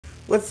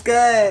What's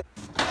good?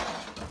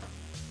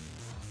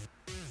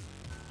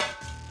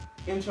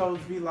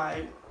 Intros be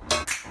like,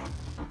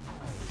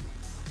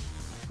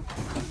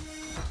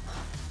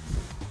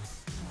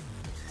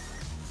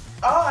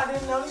 oh, I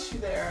didn't notice you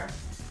there.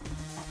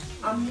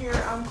 I'm here,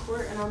 I'm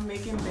Court, and I'm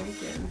making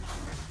bacon.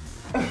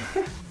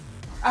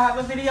 I have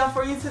a video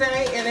for you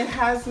today, and it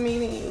has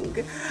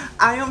meaning.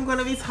 I am going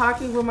to be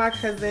talking with my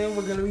cousin.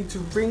 We're going to be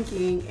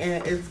drinking,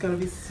 and it's going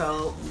to be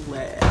so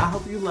lit. I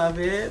hope you love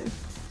it.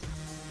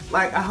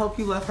 Like, I hope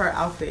you love her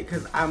outfit,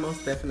 because I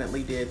most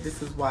definitely did.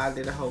 This is why I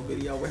did a whole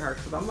video with her,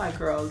 because I'm like,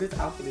 girl, this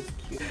outfit is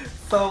cute.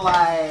 So,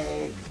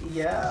 like,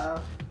 yeah.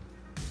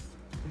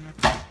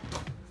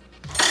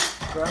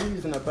 Girl, I'm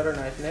using a butter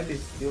knife, and that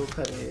bitch still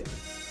cut it.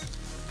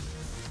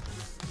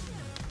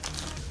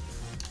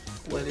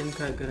 Well, it didn't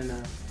cut good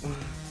enough.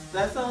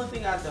 That's the only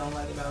thing I don't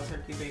like about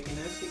turkey bacon.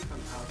 That shit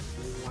comes out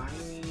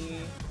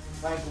slimy.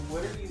 Like,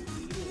 what are you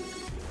eating?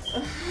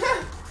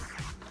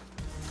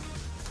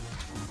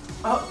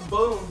 Oh,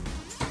 boom.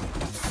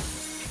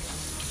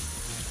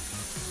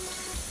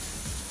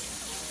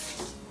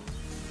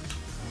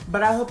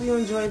 But I hope you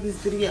enjoyed this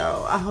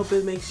video. I hope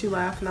it makes you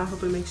laugh, and I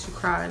hope it makes you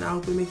cry, and I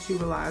hope it makes you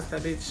realize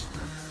that, bitch,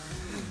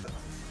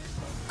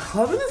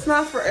 clubbing is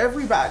not for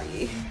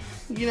everybody.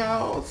 You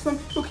know, some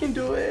people can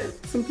do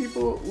it. Some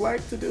people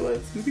like to do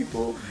it. Some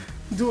people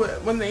do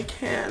it when they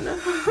can.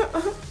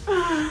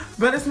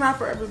 But it's not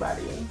for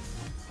everybody.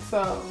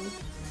 So,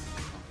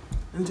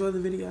 enjoy the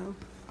video.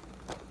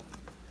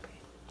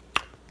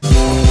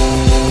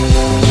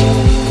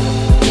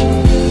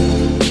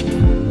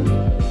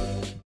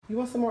 You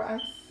want some more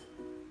ice?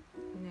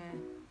 Nah.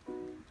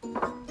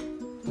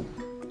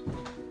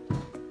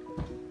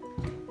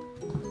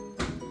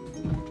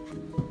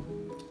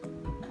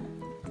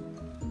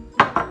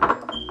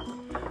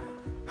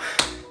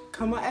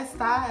 Como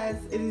estas?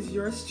 It is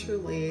yours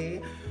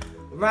truly,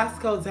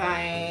 Roscoe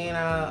Dine,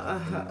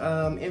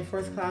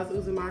 Endforcedclouds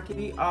Uzumaki.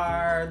 We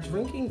are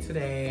drinking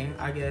today,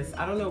 I guess.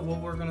 I don't know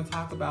what we're gonna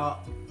talk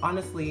about.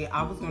 Honestly,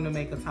 I was gonna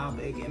make a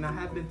topic, and I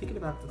have been thinking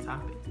about the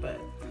topic, but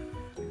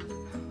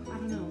I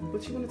don't know.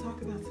 What you wanna talk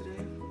about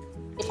today?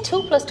 If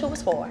 2 + 2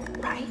 is 4,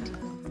 right?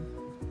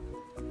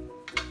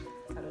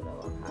 I don't know,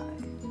 I'm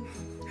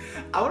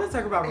high. I wanna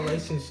talk about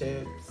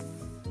relationships.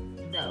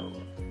 No.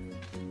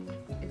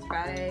 It's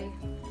Friday.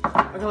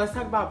 Okay, let's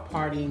talk about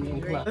partying in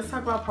clubs. Let's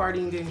talk about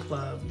partying in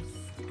clubs.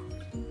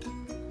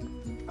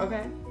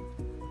 Okay?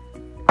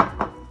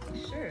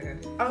 Sure.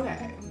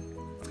 Okay.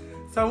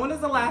 So when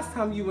is the last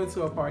time you went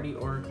to a party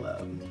or a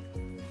club?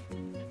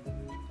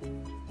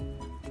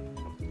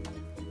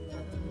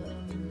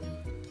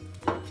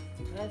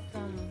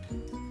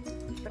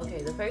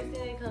 Okay, the first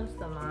thing that comes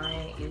to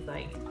mind is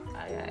like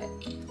I got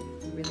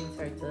really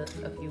turned up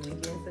a few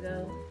weekends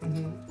ago.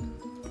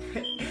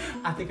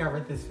 I think I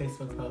read this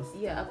Facebook post.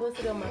 Yeah, I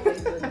posted on my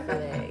Facebook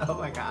today. Oh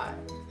my god.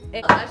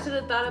 And I should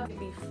have thought of it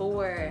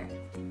before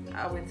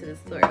I went to the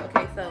store.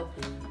 Okay, so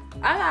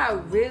I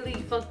got really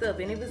fucked up,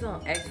 and it was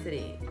on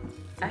accident.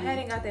 I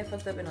hadn't got that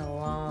fucked up in a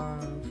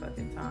long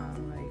fucking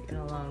time, like in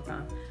a long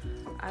time.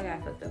 I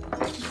got fucked up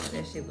on accident.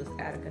 That shit was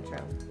out of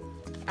control.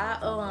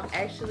 I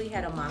actually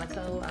had a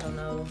Monaco. I don't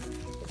know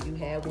if you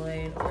had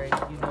one or if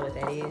you know what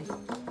that is,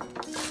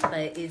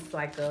 but it's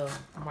like a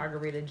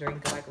margarita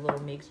drink, like a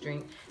little mixed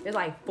drink. There's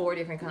like 4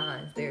 different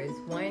kinds. There's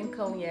one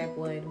cognac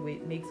one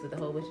mixed with a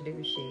whole bunch of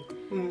different shit.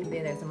 And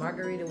then there's a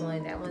margarita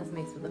one. That one's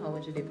mixed with a whole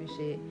bunch of different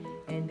shit.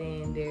 And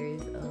then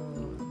there's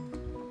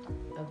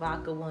a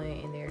vodka one,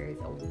 and there's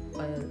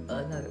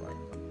another one.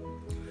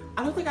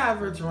 I don't think I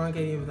ever drunk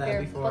any of that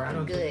They're before. I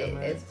don't good think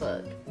as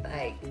fuck.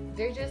 Like,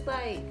 they're just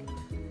like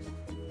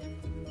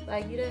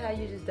you know how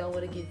you just don't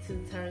want to get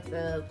too turned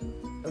up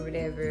or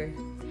whatever.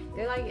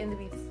 They're like in the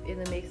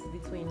mix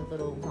between a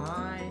little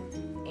wine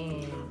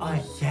and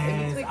like,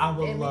 yes, I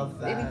would love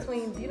that. In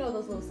between, you know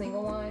those little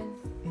single wines.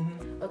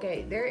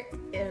 Okay, they're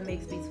in a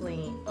mix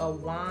between a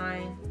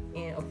wine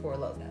and a Four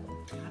Loko.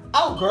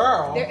 Oh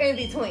girl, they're in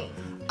between.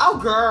 Oh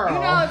girl, you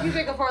know if you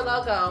drink a Four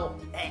Loko,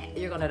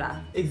 you're gonna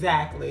die.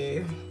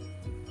 Exactly.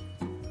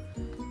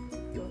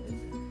 You want this?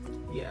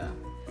 Yeah.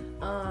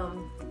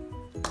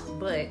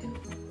 But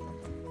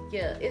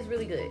yeah, it's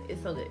really good.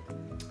 It's so good.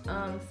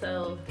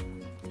 So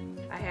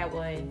I had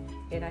one,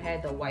 and I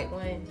had the white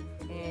one,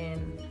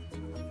 and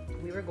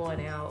we were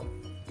going out.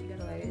 You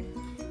got a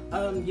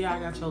lighter? Yeah, I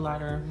got your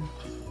lighter.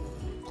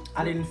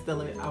 I didn't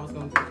steal it. I was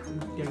gonna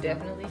You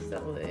definitely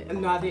stole it.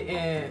 No, I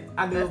didn't.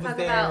 I knew it was there. Let's talk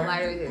about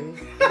lighters.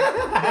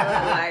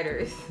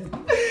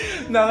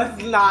 Lighters. No,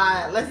 let's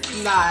not.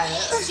 Let's not.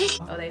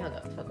 Oh, they hung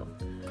up. Fuck them.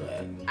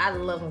 Good. I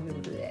love when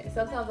people do that.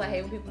 Sometimes I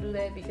hate when people do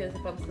that, because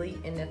if I'm asleep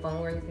and the phone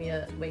wakes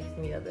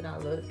me up, and I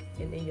look,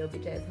 and then your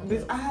bitch ass hung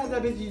Bitch, up. I have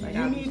that bitch.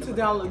 You need to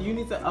download. You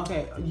need to.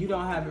 Okay, you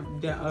don't have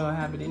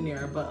it in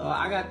there, but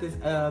I got this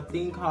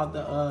thing called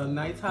the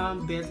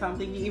nighttime bedtime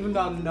thingy. Even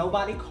though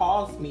nobody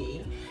calls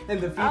me, in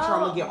the future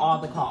I'm gonna get all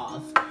the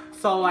calls.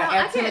 So like no,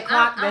 at 10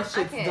 o'clock, that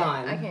shit's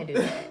done. I can't do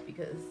that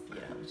because you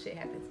know shit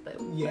happens. But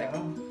yeah.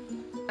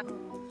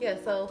 Yeah,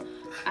 so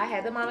I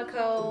had the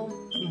Monaco,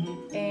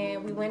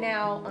 and we went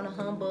out on a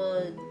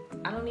humbug.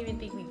 I don't even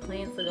think we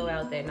planned to go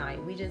out that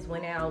night. We just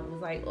went out. It was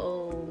like,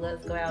 oh,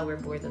 let's go out. We're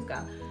bored. Let's go.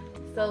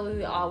 So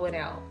we all went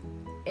out.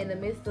 In the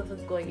midst of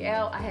us going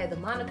out, I had the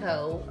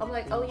Monaco. I'm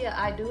like, oh yeah,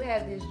 I do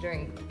have this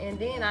drink. And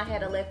then I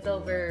had a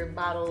leftover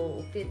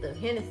bottle fifth of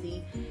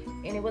Hennessy,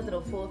 and it wasn't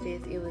a full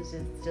fifth. It was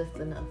just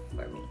enough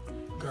for me.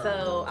 Girl.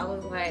 So I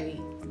was like,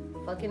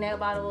 fucking that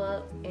bottle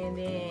up, and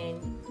then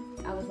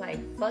I was like,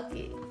 fuck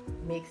it,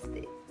 mixed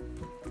it.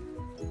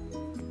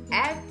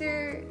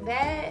 After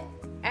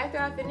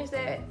I finished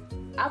that,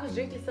 I was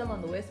drinking some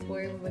on the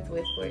Westport. We went to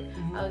Westport.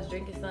 I was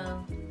drinking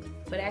some.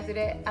 But after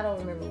that, I don't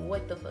remember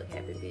what the fuck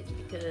happened, bitch,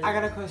 because... I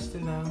got a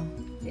question, though.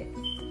 Yes.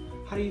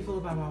 How do you feel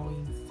about my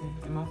wings?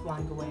 Am I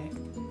flying away?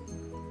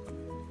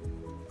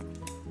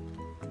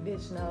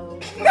 Bitch, no.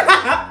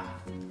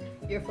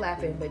 You're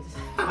flapping, but just...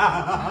 you're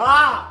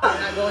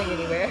not going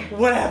anywhere.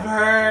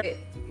 Whatever.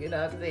 You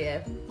know what I'm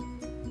saying?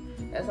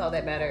 That's all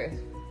that matters.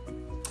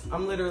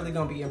 I'm literally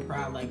gonna be in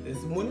Pride like this.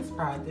 When is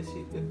Pride?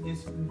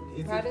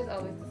 Pride is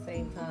always the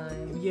same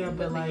time. Yeah,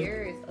 but like the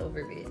year is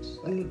over,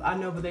 bitch. Like, I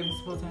know, but they were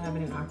supposed to have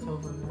it in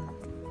October.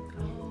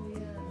 Oh yeah,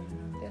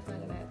 that's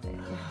not gonna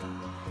happen.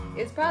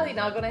 It's probably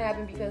not gonna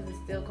happen because it's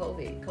still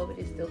COVID. COVID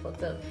is still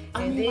fucked up.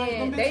 And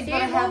then they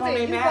did move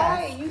it. You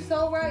right? You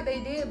so right. They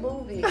did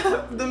move it.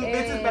 Them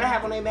bitches better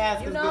have on their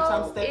masks. You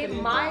know, it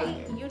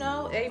might. You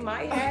know, they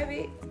might have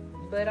it,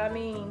 but I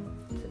mean,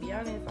 to be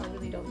honest, I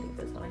really don't think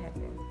that's gonna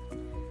happen.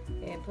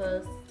 And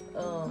plus,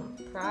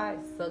 Pride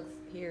sucks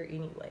here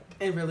anyway.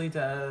 It really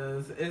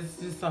does. It's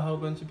just a whole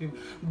bunch of people.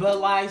 But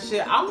like,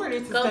 shit, I'm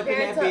ready to step in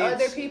that bitch. Compared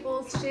to other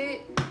people's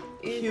shit,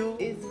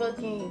 it's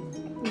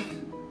fucking...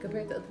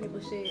 Compared to other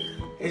people's shit,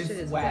 this shit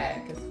is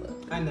whack as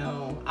fuck. I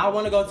know. I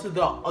want to go to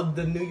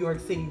the New York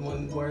City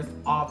one where it's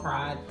all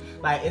Pride.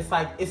 Like, it's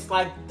like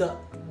the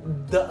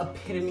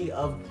epitome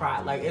of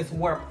Pride. Like, it's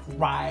where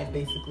Pride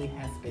basically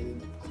has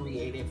been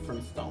created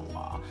from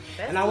Stonewall.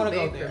 That's and I want to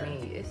go there. For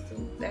me.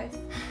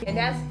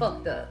 That's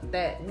fucked up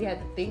that we had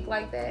to think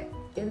like that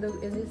in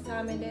this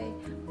time and day.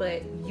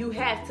 But you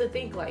have to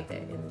think like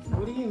that in this time.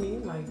 What do you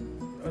mean, like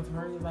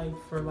attorney, like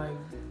for like?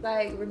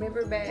 Like,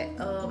 remember back?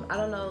 I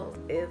don't know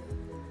if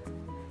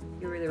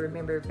you really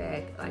remember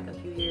back like a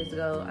few years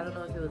ago. I don't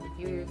know if it was a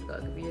few years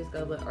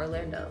ago, but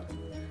Orlando,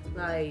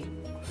 like.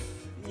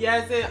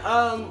 Yes, it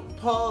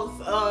Pulse,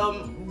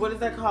 what is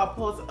that called?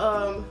 Pulse,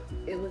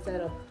 it was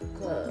at a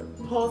club.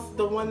 Pulse,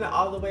 the one that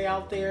all the way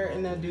out there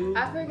and that dude.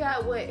 I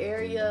forgot what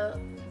area,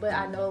 but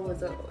I know it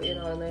was in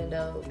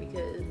Orlando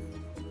because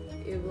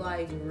it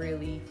like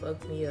really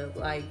fucked me up.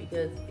 Like,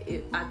 because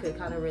I could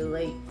kind of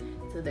relate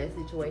to that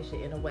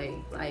situation in a way.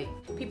 Like,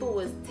 people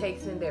was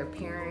texting their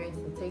parents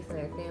and texting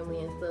their family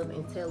and stuff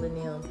and telling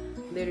them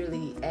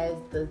literally as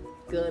the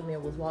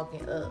gunman was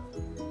walking up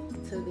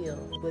to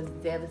them was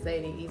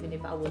devastating. Even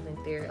if I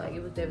wasn't there, like,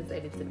 it was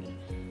devastating to me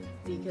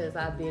because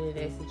I've been in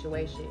that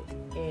situation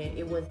and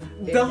it was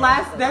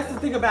that's the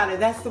thing about it.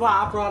 That's why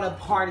I brought up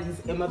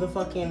parties and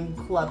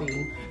motherfucking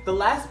clubbing. The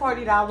last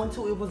party that I went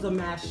to, it was a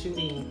mass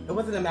shooting. It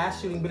wasn't a mass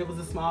shooting, but it was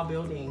a small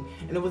building,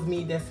 and it was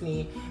me,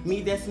 Destiny.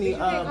 You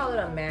can't call it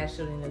a mass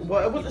shooting.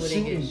 Well, it was a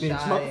shooting, bitch.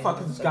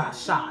 Motherfuckers got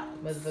shot.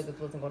 Motherfuckers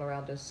wasn't going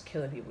around just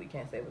killing people. You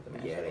can't say it was a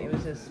mass shooting. It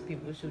was just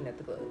people were shooting at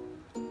the club.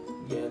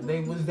 Yeah,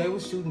 they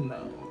was shooting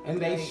though,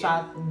 and they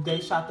shot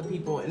the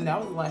people, and that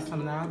was the last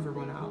time that I ever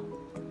went out.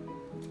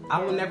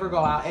 I will never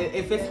go out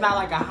if it's not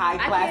like a high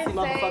classy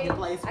motherfucking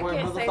place where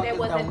motherfuckers say that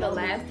wasn't don't know the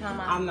last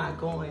time I'm not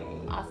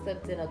going. I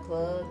stepped in a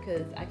club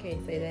because I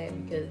can't say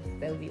that because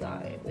that would be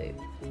lying.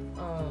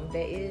 But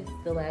that is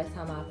the last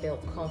time I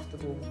felt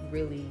comfortable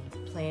really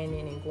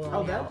planning and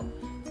going out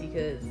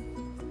because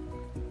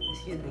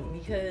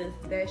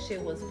that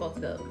shit was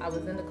fucked up. I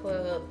was in the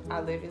club.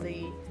 I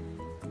literally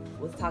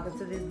was talking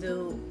to this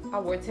dude. I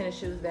wore tennis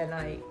shoes that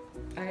night.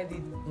 I had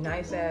these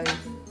nice ass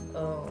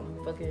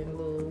fucking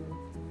little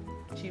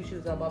cheap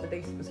shoes on, but they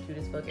was cute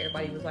as fuck.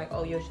 Everybody was like,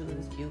 oh, your shoes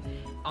is cute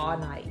all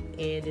night.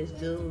 And this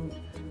dude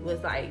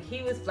was like,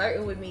 he was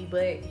flirting with me,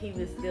 but he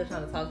was still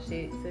trying to talk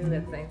shit too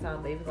at the same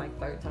time. But he was like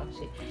flirting, talking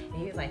shit. And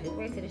he was like, just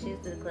wear tennis shoes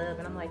to the club.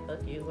 And I'm like,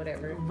 fuck you,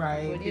 whatever.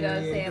 Right. But you know what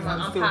I'm saying?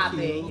 I'm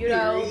popping, you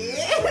know?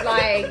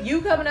 Like,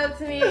 you coming up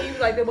to me, you was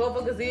like, the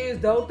motherfuckers is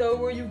dope though,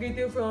 where you get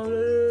them from?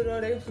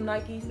 They from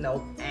Nikes?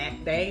 Nope.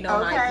 They ain't no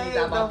Nikes.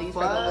 I bought these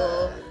from the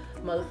little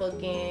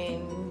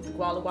motherfucking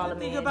Guala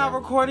Think about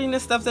recording the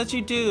stuff that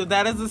you do.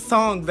 That is a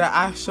song that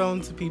I've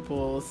shown to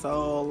people.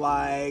 So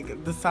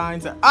like the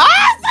signs are so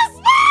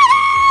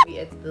smart.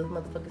 At the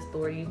motherfucking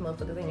store, these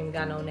motherfuckers ain't even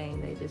got no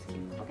name. They just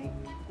cute. Okay.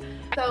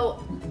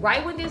 So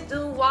right when this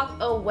dude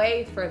walked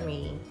away from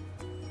me,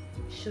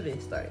 shooting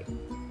started.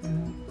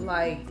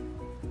 Like,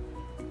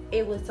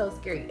 it was so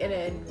scary. And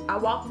then I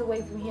walked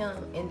away from him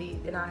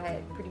and I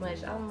had pretty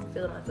much, I'm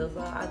feeling myself,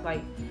 so I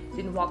like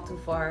didn't walk too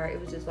far. It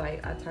was just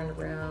like I turned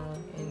around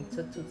and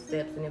took 2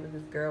 steps and it was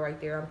this girl right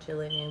there. I'm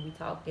chilling and we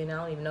talking. I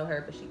don't even know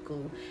her, but she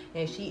cool.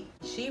 And she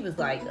was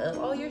like,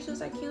 oh, your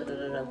shoes are cute.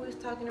 We was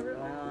talking to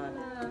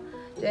her,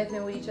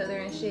 definitely with each other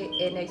and shit.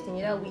 And next thing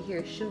you know, we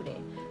hear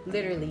shooting.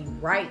 literally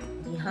right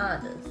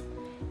behind us.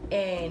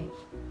 And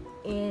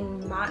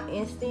in my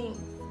instinct,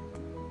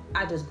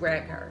 I just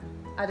grabbed her.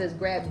 I just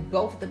grabbed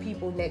both the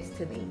people next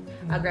to me.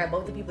 I grabbed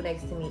both the people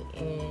next to me,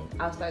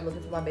 and I started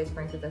looking for my best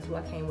friend because that's who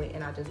I came with.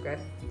 And I just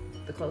grabbed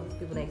the closest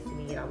people next to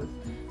me, and I was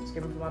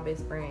screaming for my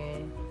best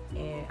friend,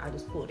 and I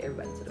just pulled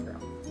everybody to the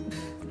ground.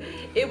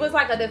 It was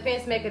like a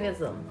defense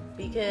mechanism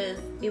because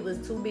it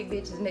was two big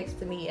bitches next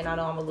to me, and I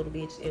know I'm a little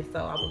bitch, and so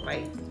I was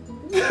like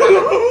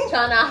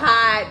trying to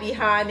hide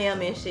behind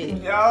them and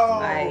shit. No,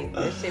 like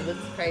that shit was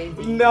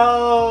crazy.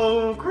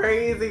 No,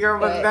 crazy girl,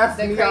 but that's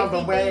me out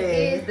the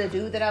way. Is the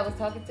dude that I was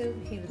talking to,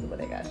 he was the one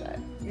that got shot.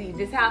 See,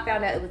 this is how I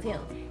found out it was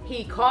him.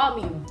 He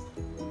called me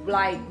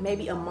like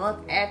maybe a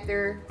month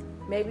after,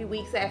 maybe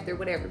weeks after,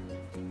 whatever.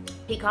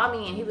 He called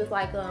me and he was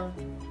like,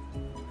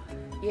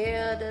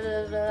 yeah,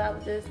 I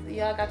was just,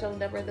 I got your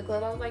number at the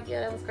club. I was like, yeah,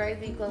 that was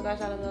crazy. Club got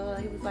shot. Blah, blah.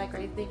 He was like,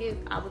 crazy thing is,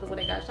 I was the one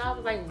that got shot. I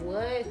was like,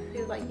 what? He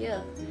was like,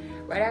 yeah.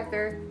 Right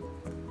after,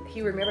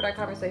 he remembered our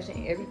conversation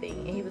and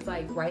everything. And he was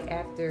like, right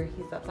after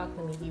he stopped talking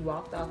to me, he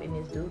walked off and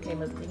this dude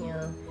came up to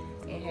him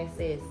and had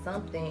said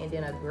something. And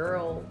then a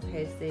girl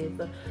had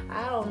said,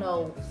 I don't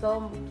know,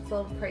 some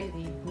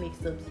crazy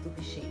mixed up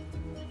stupid shit.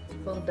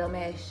 Some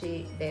dumbass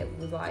shit that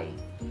was like,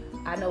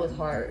 I know it's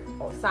hard,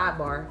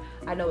 sidebar,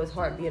 I know it's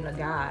hard being a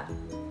guy,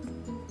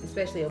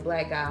 especially a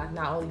black guy,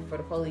 not only for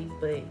the police,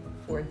 but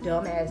for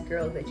dumbass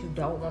girls that you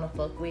don't want to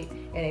fuck with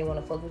and they want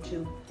to fuck with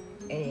you.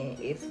 And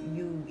if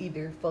you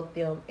either fuck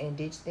them and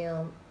ditch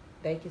them,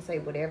 they can say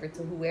whatever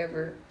to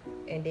whoever,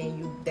 and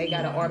then they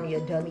got an army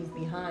of dummies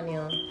behind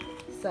them.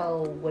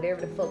 So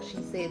whatever the fuck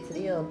she said to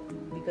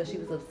them, because she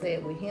was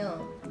upset with him,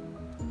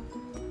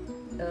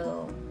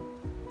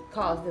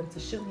 caused them to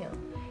shoot him.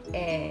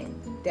 And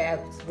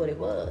that's what it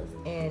was.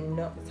 And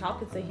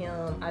talking to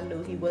him, I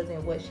knew he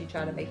wasn't what she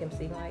tried to make him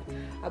seem like.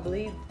 I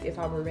believe, if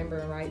I'm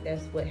remembering right,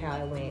 that's how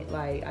it went.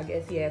 Like, I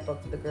guess he had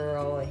fucked the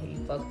girl and he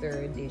fucked her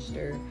and ditched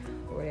her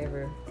or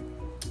whatever,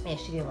 and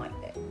she didn't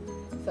like that.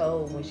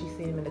 So when she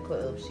seen him in the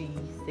club, she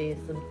said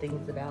some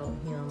things about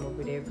him or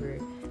whatever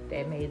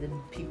that made the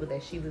people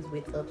that she was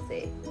with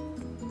upset,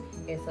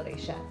 and so they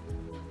shot.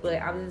 But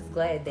I was just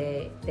glad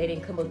that they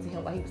didn't come up to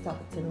him while he was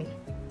talking to me.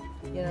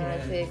 You know what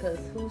I'm saying? Because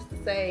who's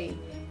to say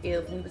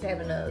if we was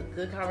having a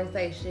good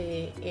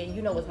conversation, and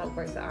you know what type of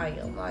person I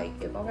am. Like,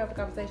 if I'm having a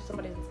conversation,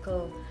 somebody just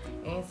come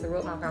and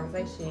interrupt my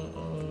conversation,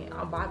 and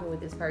I'm vibing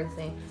with this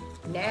person.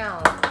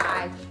 Now,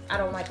 I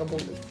don't like a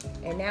bully.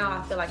 And now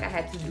I feel like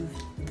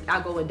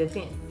I go in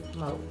defense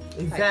mode.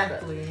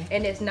 Exactly.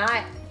 And it's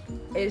not,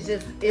 it's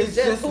just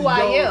who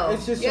I am.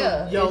 It's just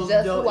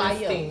who I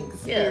am.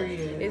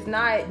 Period. It's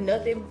not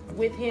nothing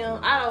with him.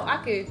 I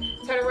could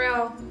turn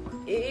around.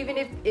 Even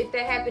if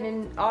that happened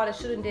and all the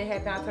shooting did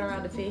happen, I'll turn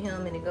around to defend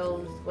him and it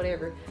goes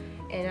whatever,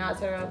 and I'll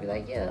turn around and be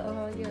like,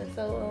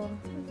 so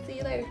see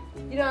you later.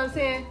 You know what I'm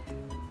saying?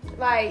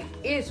 Like,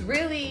 it's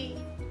really,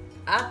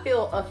 I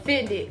feel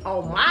offended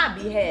on my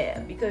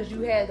behalf because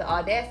you had the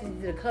audacity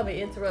to come and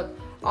interrupt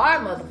our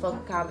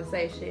motherfucking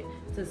conversation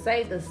to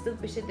say the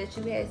stupid shit that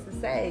you had to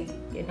say,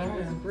 and it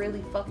was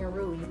really fucking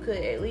rude. You could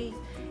at least,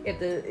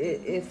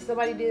 if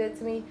somebody did it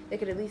to me, they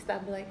could at least stop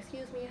and be like,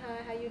 excuse me,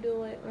 hi, how you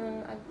doing?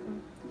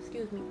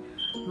 Excuse me,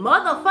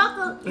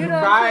 motherfucker. You know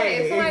what I'm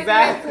saying? If somebody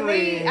said to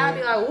me, I'd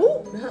be like,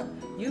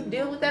 ooh, you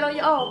deal with that on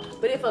your own.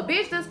 But if a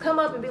bitch just come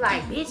up and be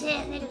like, bitch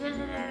ass nigga,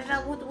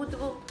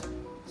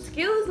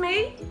 excuse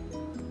me,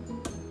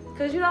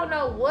 because you don't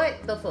know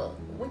what the fuck.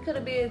 We could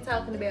have been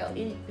talking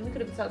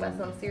about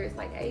something serious,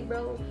 like, hey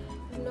bro,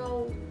 you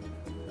know,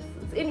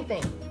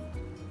 anything.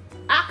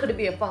 I could have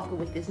been fucking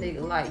with this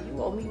nigga, like,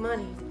 you owe me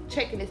money,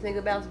 checking this nigga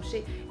about some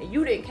shit, and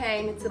you didn't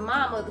came into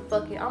my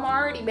motherfucking, I'm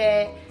already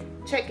mad,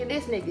 checking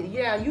this nigga.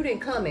 Yeah, you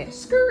didn't come in.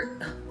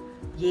 Skirt.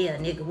 Yeah,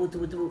 nigga.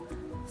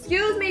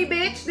 Excuse me,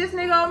 bitch. This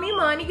nigga owe me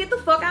money. Get the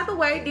fuck out the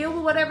way. Deal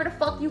with whatever the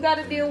fuck you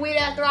gotta deal with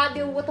after I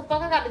deal with what the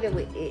fuck I gotta deal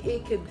with.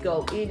 It could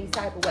go any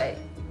type of way.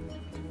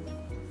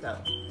 So,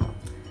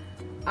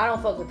 I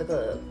don't fuck with the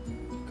club.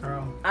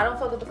 Girl. I don't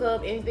fuck with the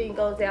club. Anything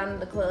goes down in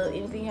the club.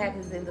 Anything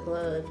happens in the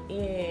club.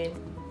 And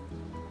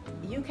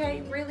you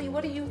can't really,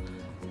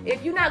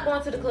 if you're not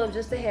going to the club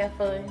just to have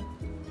fun,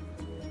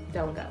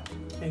 don't go.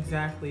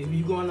 Exactly. If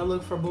you going to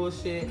look for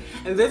bullshit,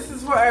 and this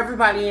is for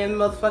everybody in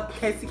motherfucking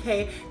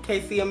KCK,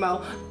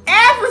 KCMO,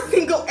 every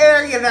single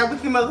area that we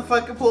can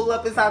motherfucking pull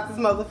up inside this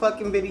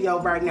motherfucking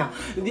video right now.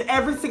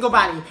 Every single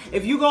body.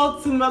 If you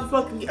go to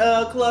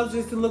motherfucking clubs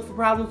just to look for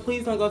problems,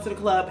 please don't go to the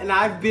club. And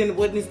I've been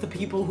witness to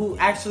people who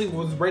actually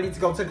was ready to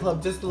go to the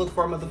club just to look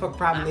for a motherfucking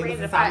problem. They was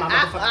inside my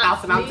motherfucking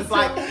house, and I'm just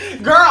like,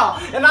 girl.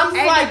 And I'm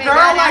just like, girl,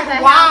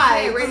 like,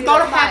 why? Just go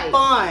to have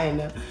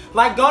fun.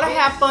 Like, go to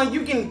have fun.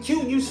 You getting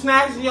cute. You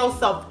snatching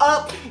yourself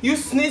up. You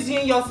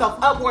snitching yourself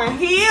up wearing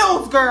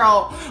heels,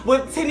 girl,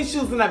 with tennis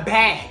shoes in a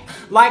bag.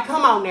 Like,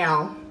 come on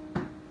now.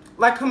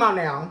 Like, come on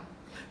now.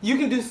 You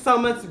can do so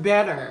much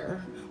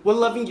better with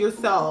loving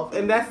yourself.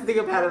 And that's the thing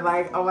about it.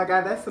 Like, oh my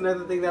God, that's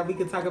another thing that we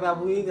could talk about.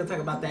 But we ain't gonna talk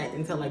about that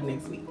until, like,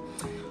 next week.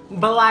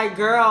 But, like,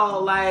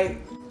 girl, like,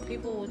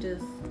 people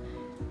just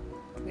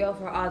go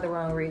for all the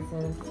wrong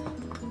reasons.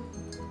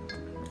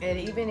 And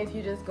even if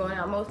you're just going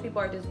out, most people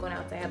are just going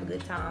out to have a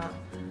good time.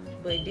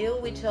 But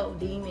deal with your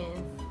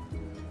demons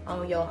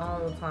on your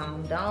own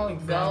time.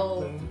 Don't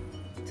go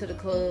to the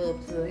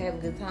club to have a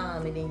good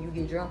time and then you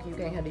get drunk and you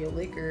can't handle your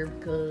liquor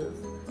because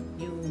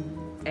you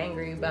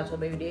angry about your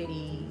baby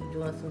daddy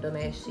doing some dumb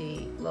ass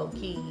shit low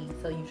key.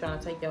 So you trying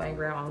to take your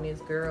anger out on this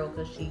girl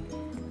because she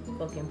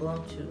fucking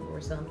blumped you or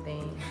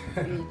something.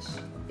 Bitch,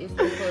 it's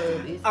the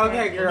club. It's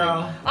okay,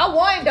 girl.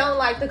 I don't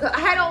like the club.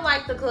 I don't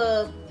like the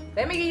club.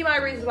 Let me give you my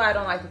reasons why I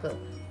don't like the club.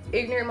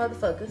 Ignorant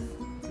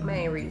motherfuckers.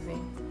 Main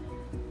reason.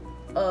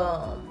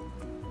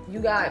 You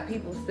got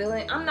people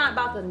spilling. I'm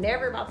not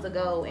never about to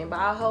go and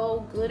buy a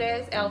whole good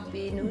ass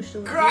outfit, new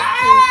shoes, girl,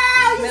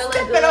 you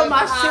stepping on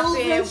my shoes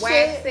and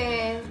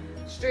waxing,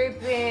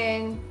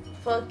 stripping,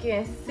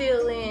 fucking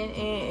sealing,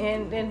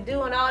 and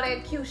doing all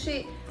that cute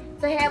shit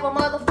to have a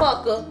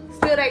motherfucker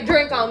spill their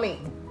drink on me,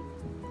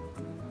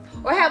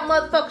 or have a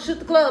motherfucker shoot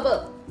the club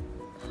up,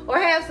 or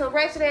have some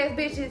wretched ass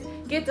bitches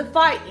get to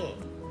fighting.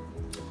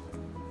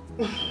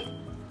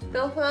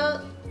 The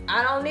fuck?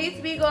 I don't need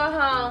to be going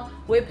home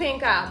with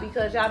pink eye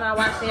because y'all not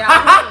washing y'all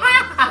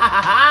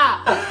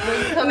hands when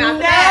you come out the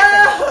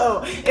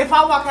bathroom. If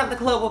I walk out the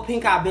club with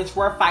pink eye, bitch,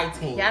 we're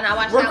fighting. Y'all not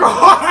washing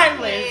y'all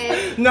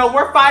hands. No,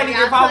 we're fighting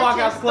if I walk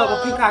out the club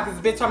with pink eye because,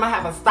 bitch, I'm going to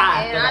have a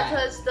style. And I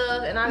touch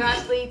stuff and I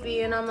got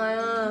sleepy and I'm like,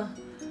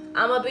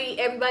 I'm going to beat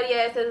everybody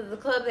ass at the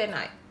club that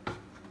night.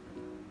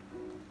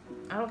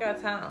 I don't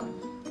got time.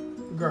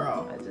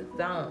 Girl. I just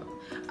don't.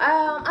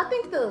 I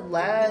think the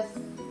last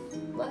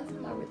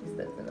time I really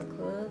stepped in a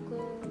club,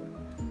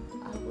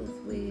 I was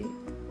with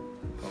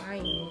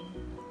Brian.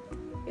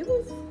 It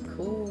was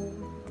cool.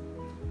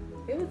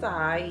 It was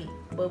alright,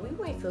 but we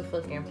went to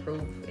fucking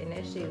Proof, and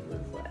that shit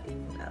was like,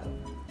 no.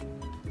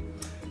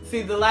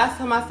 See, the last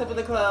time I stepped in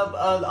the club,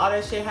 all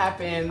that shit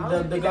happened.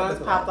 The guns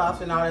popped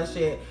off and all that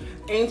shit.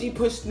 Angie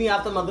pushed me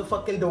out the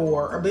motherfucking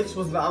door. A bitch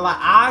was not, like,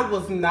 I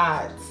was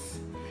not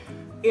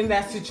in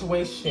that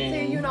situation.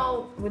 See, you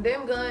know, with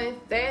them guns,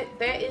 that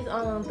is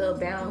on the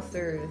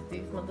bouncers,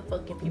 these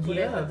motherfucking people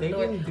that at the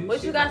door.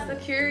 What you got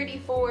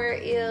security for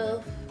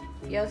if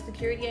your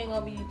security ain't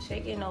gonna be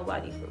checking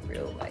nobody for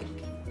real, like.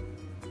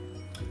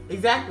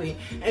 Exactly.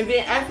 And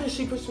then after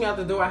she pushed me out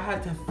the door, I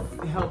had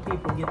to help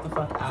people get the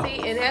fuck out.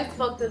 See, and that's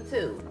fucked up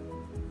too.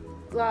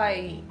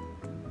 Like,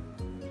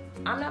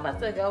 I'm not about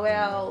to go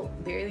out,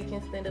 barely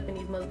can stand up in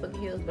these motherfucking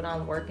heels, but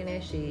I'm working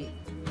that shit.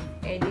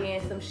 And then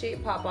some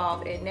shit pop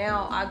off, and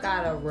now I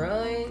gotta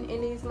run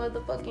in these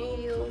motherfucking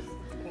heels.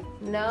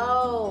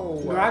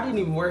 No. Girl, I didn't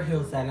even wear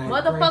heels that night.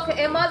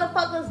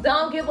 Motherfuckers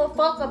don't give a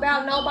fuck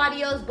about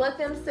nobody else but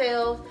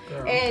themselves.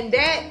 Girl. And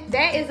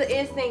that is an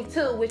instinct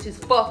too, which is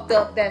fucked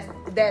up.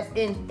 That's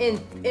in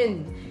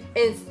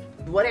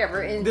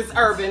whatever. This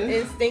urban.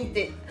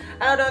 Instincted.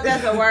 I don't know if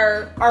that's a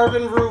word.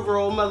 Urban,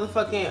 rural,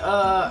 motherfucking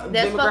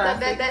that's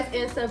fucked up. That's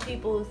in some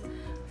people's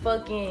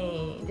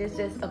fucking, it's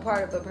just a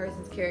part of a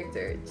person's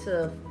character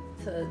to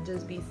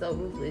just be so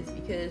ruthless,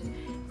 because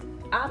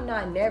I'm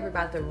not never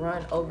about to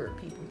run over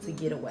people to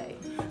get away.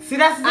 See,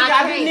 that's the thing.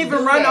 I didn't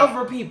even run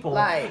over people.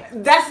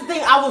 Like, that's the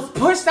thing. I was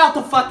pushed out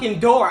the fucking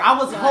door. I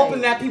was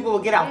hoping that people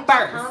would get out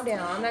first. Calm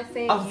down. I'm not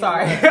saying. I'm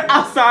sorry.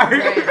 I'm sorry.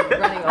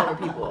 Running over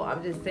people.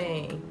 I'm just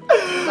saying.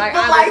 Like,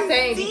 I was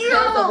saying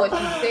because of what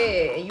you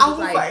said, and you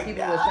was like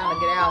people were trying to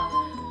get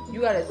out. You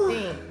gotta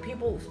think,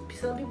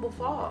 some people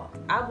fall.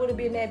 I would have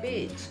been that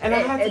bitch. And I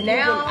had to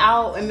get them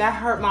out, and that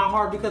hurt my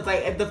heart because,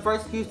 like, at the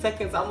first few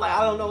seconds, I'm like,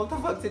 I don't know what the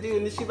fuck to do.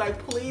 And then she's like,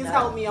 please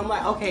help me. I'm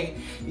like, okay,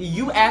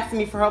 you asked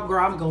me for help,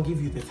 girl, I'm gonna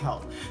give you this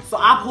help. So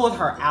I pulled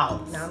her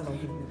out. Now I'm gonna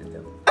give you this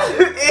help.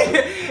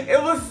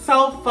 It was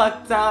so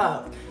fucked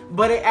up.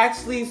 But it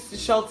actually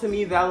showed to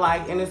me that,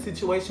 like, in a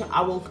situation,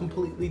 I won't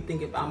completely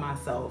think about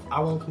myself.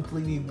 I won't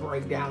completely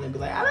break down and be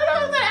like, I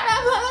don't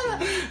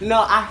know.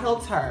 No, I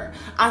helped her.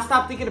 I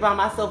stopped thinking about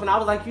myself, and I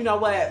was like, you know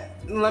what?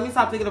 Let me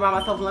stop thinking about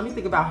myself. Let me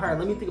think about her.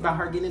 Let me think about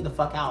her getting the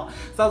fuck out.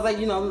 So I was like,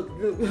 you know,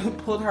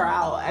 pulled her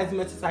out as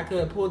much as I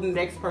could. Pulled the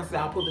next person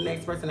out. Pulled the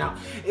next person out.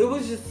 It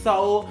was just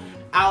so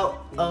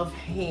out of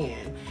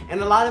hand.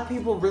 And a lot of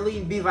people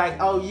really be like,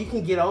 oh, you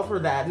can get over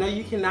that. No,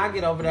 you cannot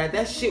get over that.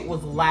 That shit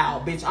was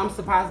loud, bitch. I'm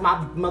surprised my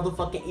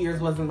motherfucking ears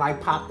wasn't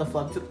like popped the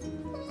fuck to,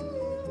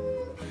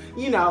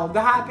 you know,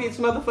 the high-pitched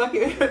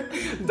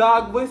motherfucking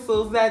dog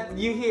whistles that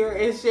you hear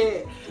and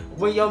shit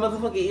when your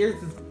motherfucking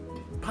ears is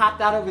popped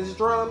out of his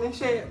drum and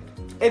shit.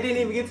 It didn't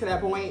even get to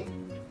that point.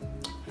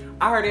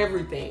 I heard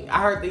everything. I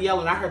heard the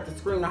yelling, I heard the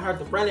screaming, I heard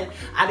the running.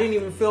 I didn't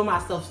even feel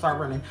myself start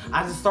running.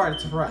 I just started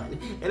to run.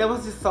 And it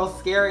was just so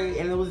scary,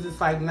 and it was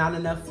just like not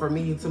enough for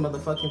me to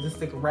motherfucking just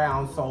stick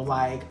around. So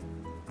like,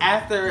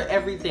 after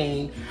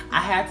everything,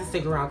 I had to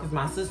stick around because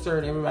my sister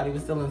and everybody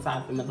was still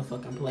inside the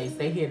motherfucking place.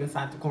 They hid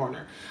inside the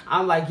corner.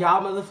 I'm like,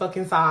 y'all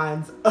motherfucking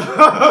signs.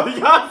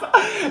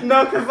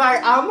 No, cause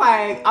like,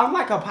 I'm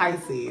like a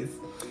Pisces.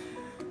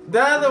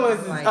 The other one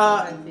is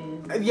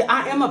yeah,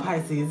 I am a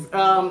Pisces. The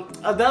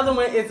other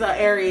one is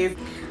Aries.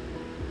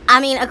 I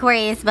mean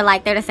Aquarius, but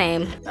like they're the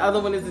same. The other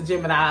one is a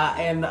Gemini,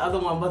 and the other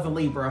one was a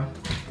Libra.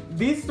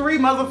 these 3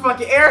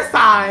 motherfucking air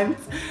signs,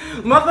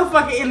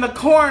 motherfucking in the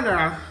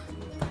corner.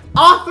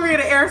 All 3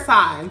 of the air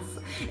signs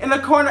in the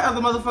corner of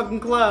the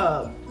motherfucking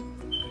club.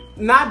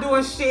 Not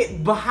doing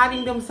shit, but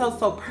hiding themselves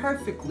so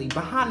perfectly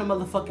behind the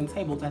motherfucking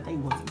table that they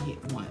wasn't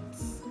hit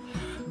once.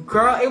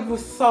 Girl, it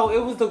was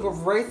the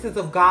graces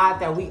of God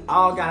that we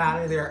all got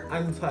out of there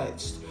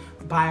untouched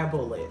by a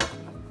bullet.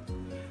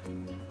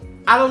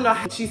 I don't know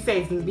how she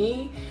saved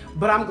me,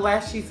 but I'm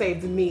glad she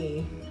saved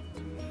me.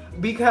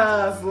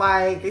 Because,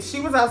 like,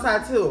 she was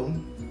outside too.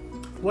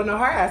 Well, no,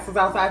 her ass was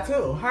outside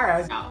too. Her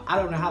ass out. I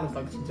don't know how the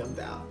fuck she jumped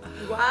out.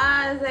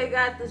 Why they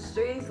got the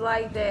streets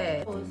like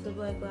that? Oh, it's the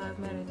Black Lives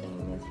Matter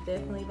thing. It's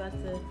definitely about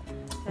to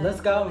have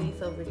Let's go.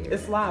 police over there.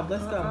 It's live.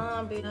 Let's go.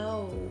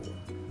 No.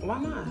 Why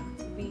not?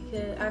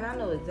 Because, and I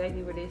know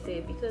exactly what they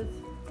said, because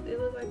it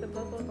looks like the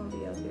buffalo gonna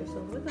be out there.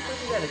 So what the fuck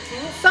you got a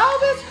tent? So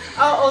bitch.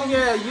 Oh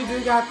yeah, you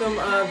do got them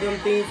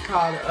things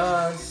called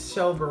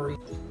showberry.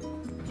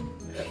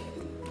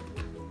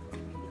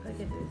 Look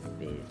at this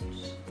bitch.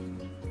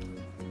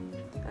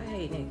 I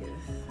hate niggas.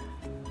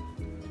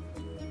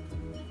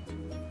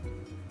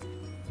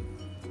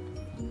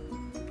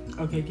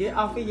 Okay, get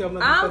off of your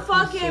motherfucking I'm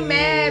fucking shit,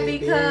 mad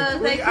because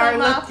bitch. they cut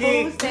my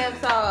food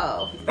stamps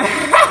off.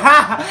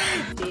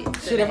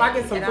 Shit, if I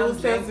get some food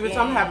stamps, bitch,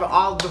 I'm having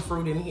all the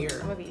fruit in here.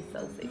 I'm gonna be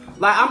so sick.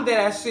 Like, I'm dead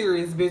ass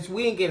serious, bitch.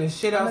 We ain't getting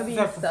shit else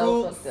except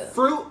for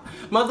fruit,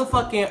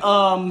 motherfucking,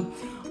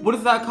 what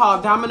is that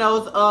called?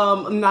 Domino's,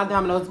 not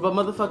Domino's, but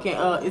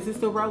motherfucking, is it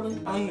still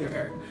rolling? I hear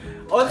her.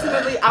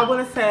 Ultimately, I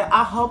want to say,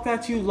 I hope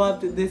that you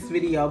loved this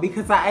video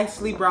because I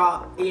actually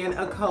brought in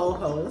a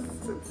co-host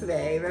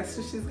today. That's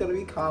what she's going to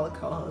be called, a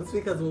co-host,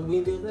 because when we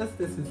do this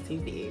is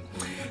TV.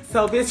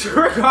 So, bitch,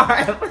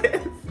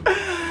 regardless.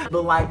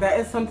 But, like,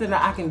 that is something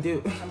that I can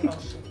do. I'm going to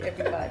shoot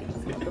everybody's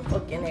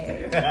motherfucking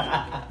head.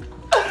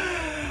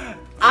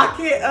 I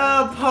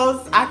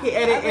can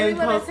edit and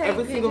post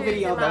every single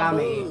video that I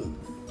made.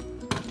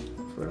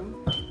 For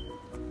real?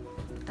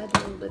 I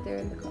do, but they're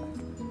in the car.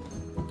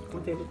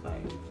 What they look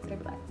like? They're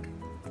black.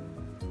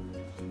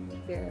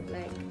 They're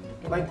black.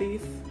 Like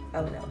these?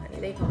 Oh no, honey.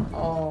 They come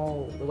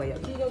all the way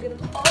up. Can you go get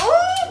them?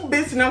 Oh,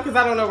 bitch, no, because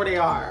I don't know where they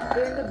are.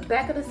 They're in the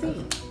back of the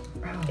seat.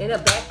 In the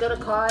back of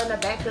the car, in the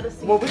back of the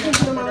seat. Well, we can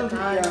put them on the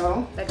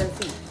video. Back of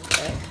the seat.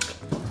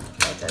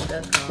 Back of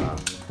the car.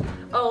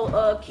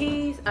 Oh,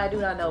 keys. I do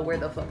not know where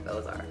the fuck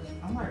those are.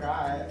 Oh my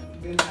god.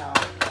 Good job.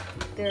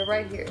 They're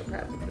right here,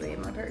 probably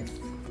in my purse.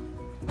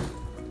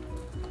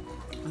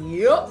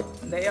 Yep.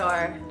 They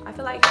are. I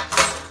feel like,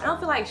 I don't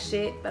feel like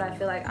shit, but I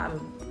feel like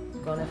I'm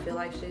gonna feel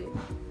like shit,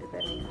 if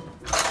that makes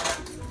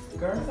sense.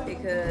 Girl,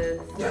 because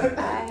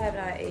I have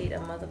not ate a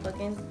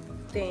motherfucking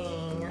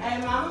thing.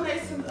 And mama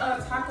makes some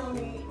taco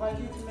meat, like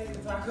you can make a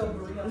taco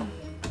burrito.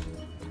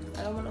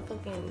 I don't wanna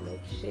fucking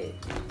make shit.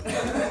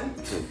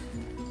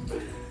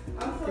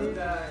 I'm so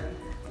done.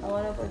 I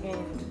wanna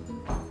fucking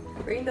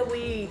bring the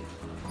weed.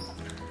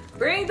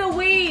 Bring the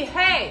weed,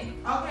 hey!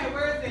 Okay,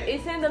 where is it?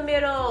 It's in the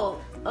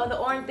middle of the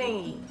orange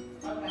thingy.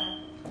 Okay.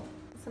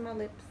 It's on my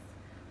lips.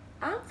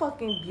 I'm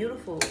fucking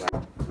beautiful.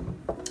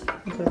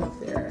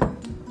 There.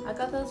 I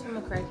got those from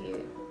a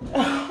crackhead.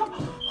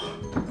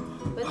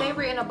 But they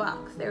were in a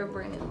box. They were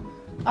brand new.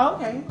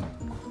 Okay.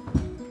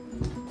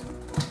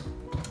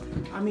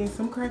 I mean,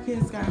 some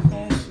crackheads got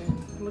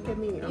fashion. Look at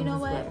me. You know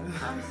what?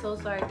 I'm so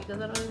sorry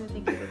because I don't even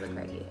think it was a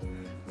crackhead.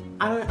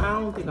 I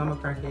don't think I'm a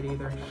crackhead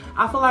either.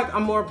 I feel like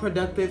I'm more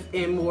productive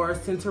and more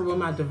centered with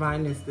my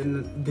divineness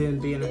than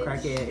being a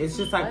crackhead. It's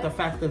just like the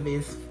fact of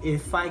it's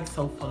like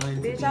so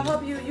fun. Bitch, I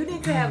hope you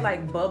need to have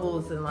like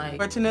bubbles and like.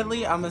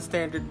 Fortunately, I'm a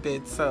standard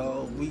bitch,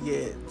 so we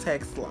get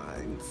text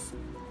lines.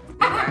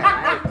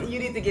 You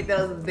need to get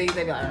those things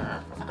that be like,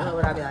 I don't know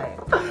what I'd be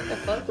like. What the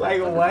fuck? Like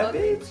what,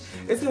 bitch?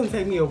 It's gonna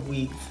take me a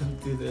week to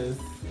do this.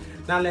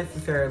 Not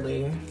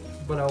necessarily,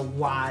 but a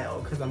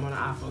while, because I'm on an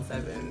iPhone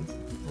 7.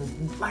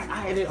 Like,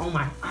 I edit on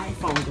my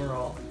iPhone,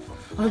 girl.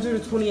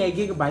 128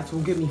 gigabytes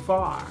will get me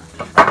far.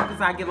 Because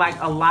I get like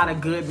a lot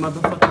of good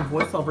motherfucking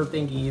voiceover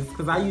thingies.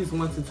 Because I use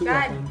 1 to 2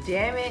 God of them.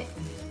 damn it.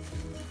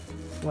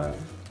 What?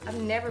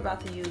 I'm never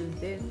about to use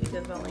this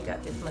because I only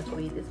got this much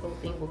weed. This whole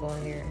thing will go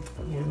in there.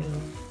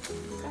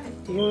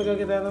 You want to go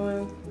get the other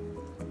one?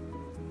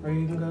 Or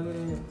you can go get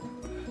it?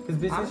 Because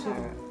bitch, this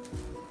shit.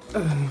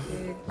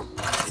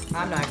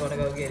 I'm not gonna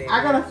go get it.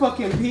 I gotta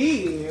fucking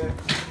pee.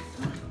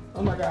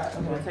 Oh my god.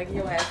 I'm gonna take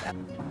your ass out.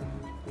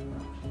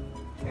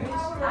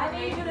 I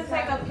need you to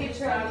take a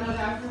picture of me.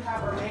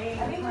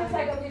 I need you to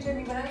take a picture of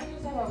me, but I need you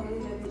to take a really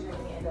good picture of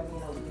me and don't be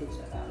no bitch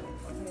about it.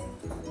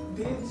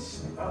 Okay? Bitch,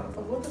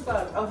 what the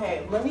fuck?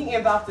 Okay, let me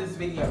end off this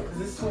video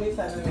because it's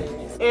 27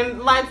 minutes.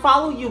 And like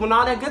follow you and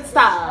all that good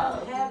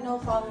stuff. I have no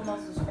follow, no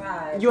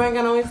subscribe. You ain't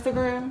got no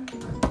Instagram?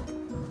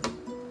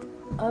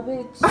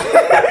 Bitch.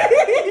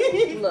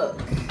 Look.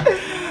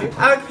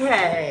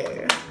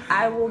 Okay.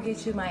 I will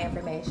get you my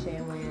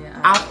information when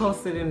I'll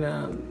post it in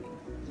the.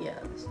 Yeah,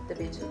 the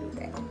bitch will do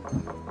that.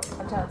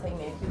 I'm trying to take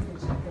me a cute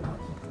picture.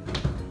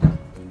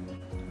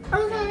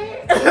 Okay.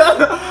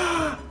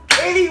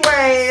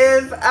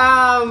 Anyways,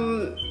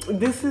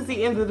 this is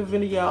the end of the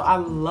video. I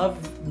love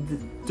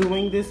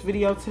doing this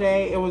video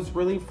today. It was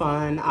really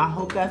fun. I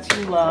hope that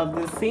you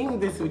loved seeing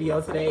this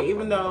video today,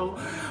 even though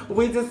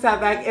we just sat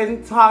back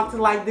and talked.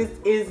 Like, this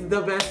is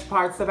the best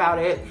parts about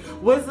it.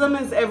 Wisdom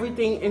is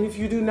everything, and if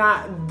you do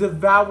not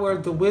devour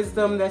the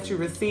wisdom that you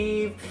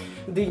receive,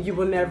 then you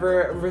will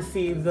never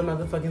receive the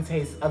motherfucking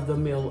taste of the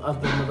meal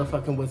of the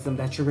motherfucking wisdom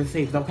that you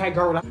received. Okay,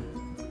 girl?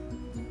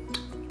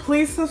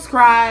 Please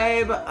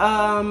subscribe.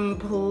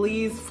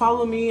 Please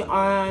follow me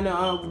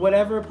on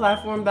whatever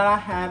platform that I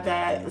have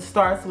that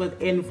starts with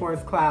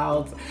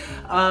Endforcedclouds.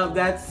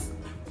 That's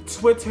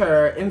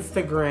Twitter,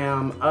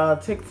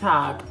 Instagram,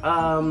 TikTok.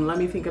 Let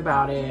me think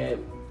about it.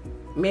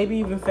 Maybe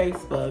even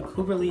Facebook.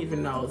 Who really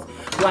even knows?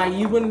 Like,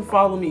 you wouldn't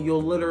follow me,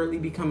 you'll literally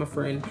become a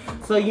friend.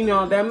 So, you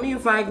know, that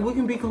means like we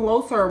can be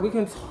closer. We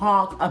can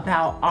talk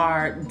about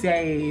our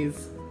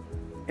days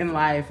in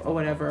life or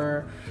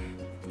whatever.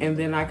 And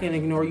then I can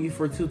ignore you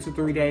for 2 to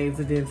 3 days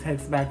and then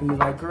text back and be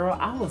like, girl,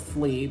 I was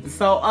asleep.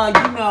 So, you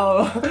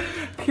know,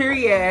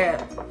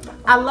 period.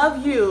 I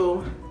love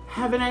you.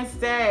 Have a nice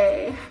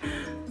day.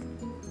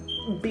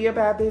 Be a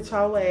bad bitch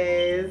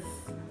always.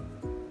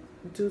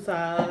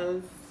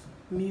 Deuces.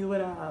 Mew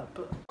it up.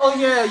 Oh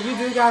yeah, you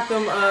do got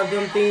them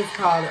things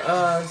called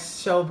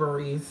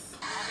showberries.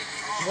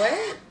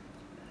 What?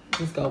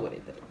 Just go with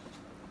it.